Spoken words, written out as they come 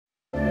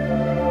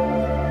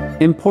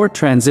Import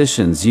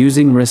transitions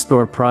using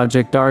Restore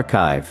Project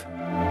Archive.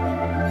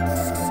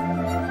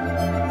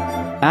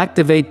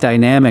 Activate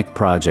Dynamic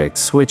Project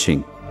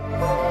Switching.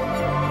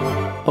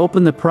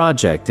 Open the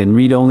project in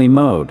read-only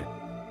mode.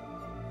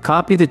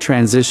 Copy the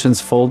Transitions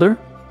folder.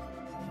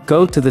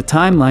 Go to the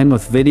timeline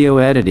with video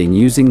editing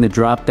using the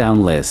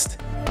drop-down list.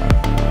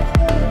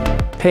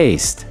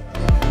 Paste.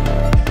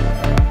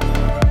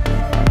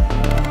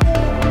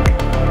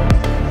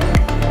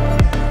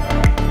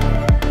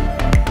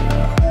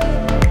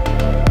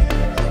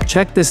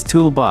 Check this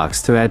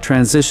toolbox to add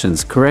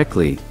transitions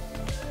correctly.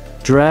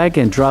 Drag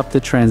and drop the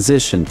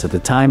transition to the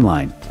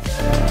timeline.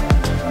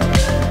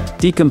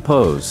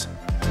 Decompose.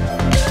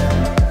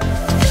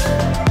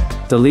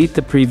 Delete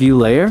the preview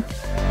layer.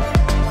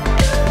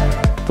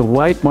 The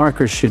white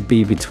marker should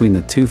be between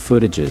the two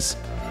footages.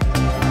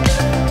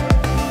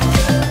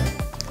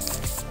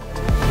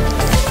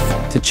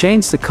 To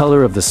change the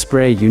color of the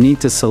spray, you need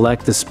to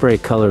select the spray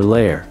color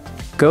layer.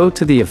 Go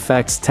to the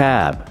Effects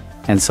tab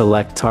and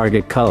select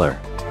Target Color.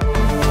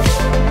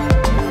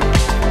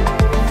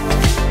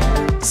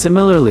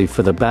 Similarly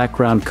for the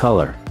background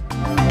color.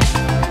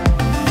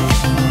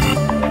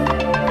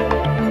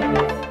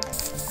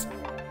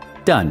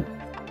 Done.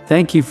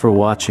 Thank you for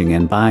watching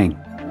and buying.